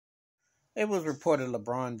It was reported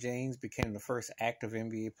LeBron James became the first active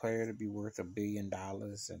NBA player to be worth $1 billion,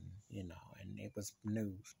 and and it was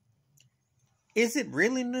news. Is it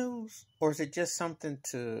really news, or is it just something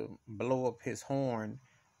to blow up his horn?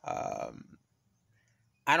 Um,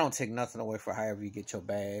 I don't take nothing away for however you get your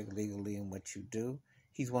bag legally and what you do.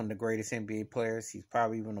 He's one of the greatest NBA players. He's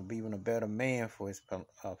probably even a better man for his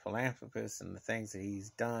philanthropist and the things that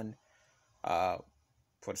he's done uh,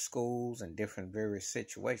 for the schools and different various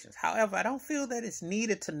situations. However, I don't feel that it's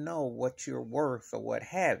needed to know what you're worth or what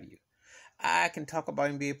have you. I can talk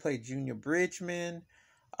about NBA player Junior Bridgman,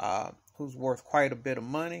 who's worth quite a bit of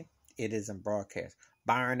money. It isn't broadcast.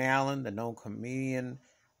 Byron Allen, the known comedian,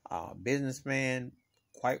 businessman,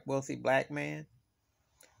 quite wealthy black man.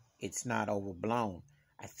 It's not overblown.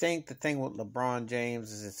 I think the thing with LeBron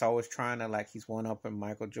James is it's always trying to like he's one up in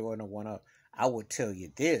Michael Jordan or one up. I would tell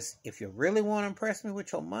you this: if you really want to impress me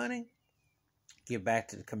with your money, give back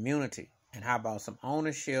to the community. And how about some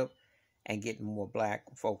ownership and getting more black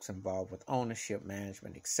folks involved with ownership,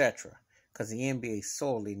 management, etc. Because the NBA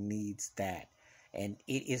sorely needs that. And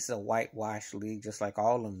it is a whitewash league, just like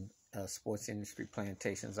all them sports industry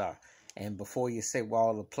plantations are. And before you say, well,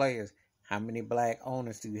 all the players, how many black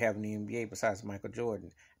owners do you have in the NBA besides Michael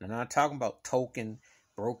Jordan? And I'm not talking about token,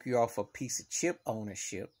 broke you off a piece of chip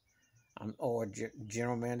ownership or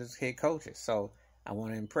general managers, head coaches. So I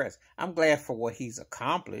want to impress. I'm glad for what he's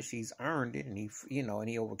accomplished. He's earned it, and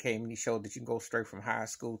he overcame, and he showed that you can go straight from high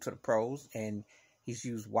school to the pros, and he's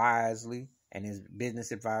used wisely. And his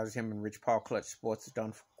business advisors, him and Rich Paul Clutch Sports, have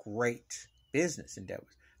done great business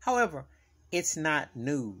endeavors. However, it's not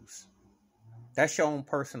news. That's your own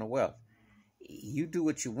personal wealth. You do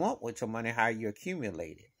what you want with your money, how you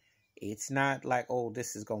accumulate it. It's not like, oh,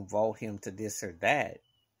 this is going to vault him to this or that.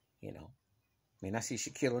 You know, I mean, I see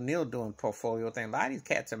Shaquille O'Neal doing portfolio thing. A lot of these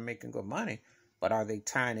cats are making good money, but are they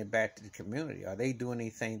tying it back to the community? Are they doing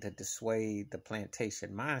anything to dissuade the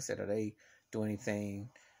plantation mindset? Are they doing anything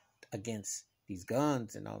against these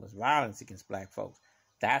guns and all this violence against black folks?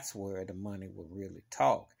 That's where the money will really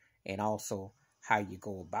talk, and also how you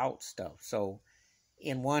go about stuff. So,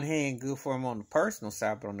 in one hand, good for them on the personal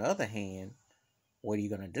side, but on the other hand, what are you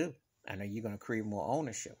going to do? And are you going to create more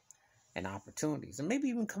ownership and opportunities, and maybe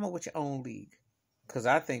even come up with your own league? Because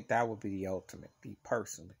I think that would be the ultimate, me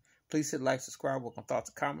personally. Please hit like, subscribe, welcome thoughts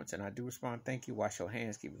and comments, and I do respond. Thank you. Wash your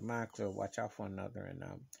hands, keep your mind clear, watch out for another, and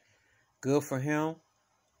good for him.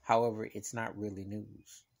 However, it's not really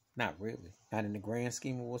news. Not really. Not in the grand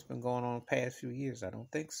scheme of what's been going on the past few years. I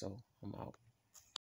don't think so. I'm out.